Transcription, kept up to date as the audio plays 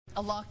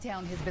A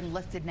lockdown has been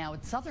lifted now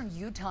at Southern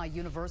Utah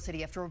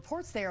University after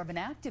reports there of an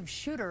active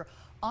shooter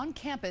on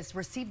campus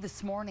received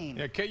this morning.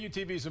 Yeah,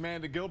 KUTV's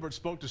Amanda Gilbert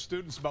spoke to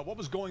students about what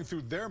was going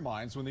through their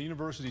minds when the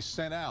university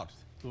sent out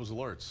those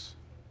alerts.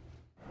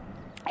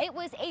 It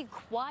was a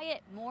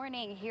quiet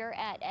morning here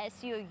at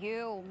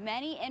SUU.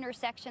 Many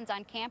intersections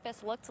on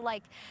campus looked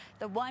like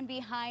the one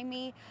behind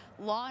me.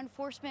 Law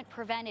enforcement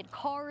prevented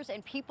cars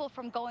and people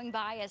from going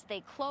by as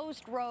they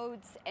closed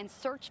roads and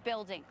searched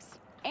buildings.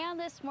 And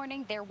this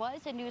morning, there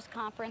was a news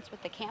conference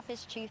with the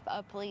campus chief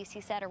of police.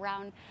 He said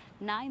around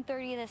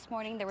 9:30 this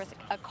morning, there was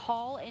a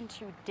call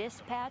into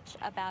dispatch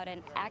about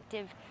an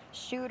active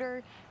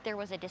shooter. There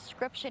was a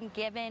description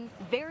given.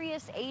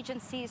 Various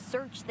agencies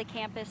searched the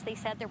campus. They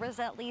said there was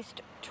at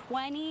least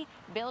 20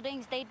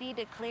 buildings they'd need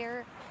to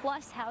clear,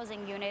 plus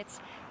housing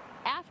units.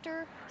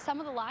 After some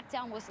of the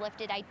lockdown was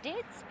lifted, I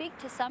did speak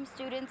to some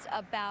students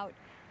about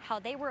how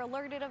they were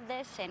alerted of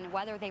this and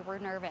whether they were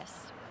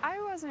nervous.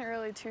 I wasn't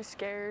really too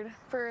scared.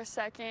 For a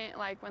second,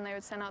 like when they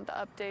would send out the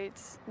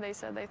updates, they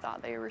said they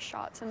thought they were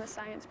shots in the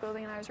science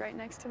building and I was right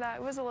next to that.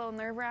 It was a little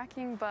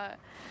nerve-wracking, but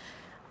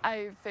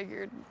I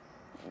figured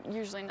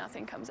usually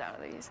nothing comes out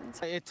of these. And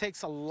so it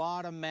takes a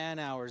lot of man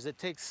hours. It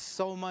takes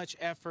so much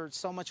effort,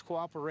 so much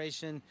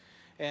cooperation.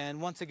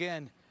 And once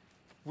again,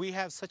 we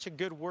have such a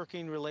good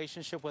working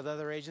relationship with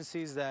other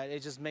agencies that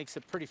it just makes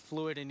it pretty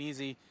fluid and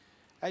easy,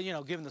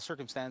 given the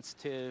circumstance,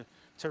 to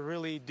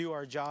really do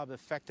our job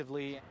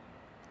effectively.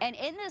 And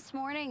in this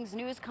morning's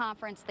news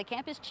conference, the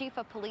campus chief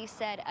of police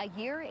said a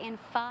year and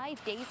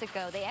 5 days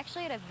ago, they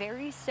actually had a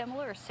very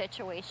similar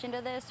situation to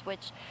this,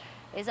 which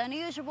is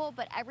unusual,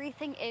 but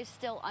everything is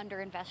still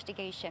under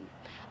investigation.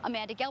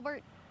 Amanda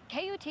Gilbert,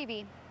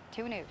 KUTV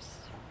 2 News.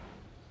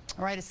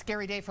 All right, a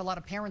scary day for a lot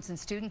of parents and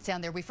students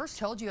down there. We first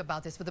told you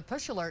about this with a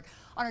push alert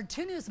on our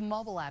 2 News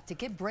mobile app. To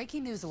get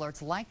breaking news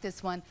alerts like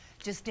this one,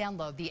 just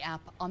download the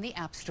app on the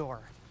App Store.